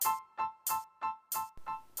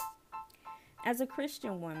As a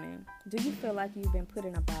Christian woman, do you feel like you've been put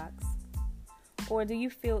in a box? Or do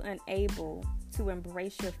you feel unable to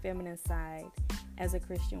embrace your feminine side as a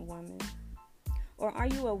Christian woman? Or are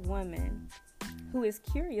you a woman who is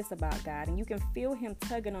curious about God and you can feel Him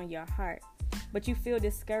tugging on your heart, but you feel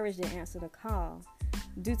discouraged to answer the call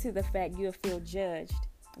due to the fact you feel judged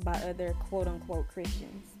by other quote-unquote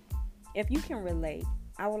Christians? If you can relate,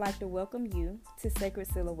 I would like to welcome you to Sacred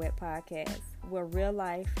Silhouette Podcast, where real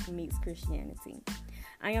life meets Christianity.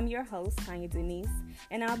 I am your host, Tanya Denise,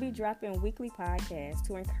 and I'll be dropping weekly podcasts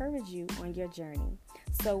to encourage you on your journey.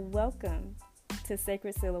 So welcome to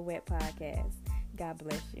Sacred Silhouette Podcast. God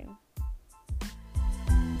bless you.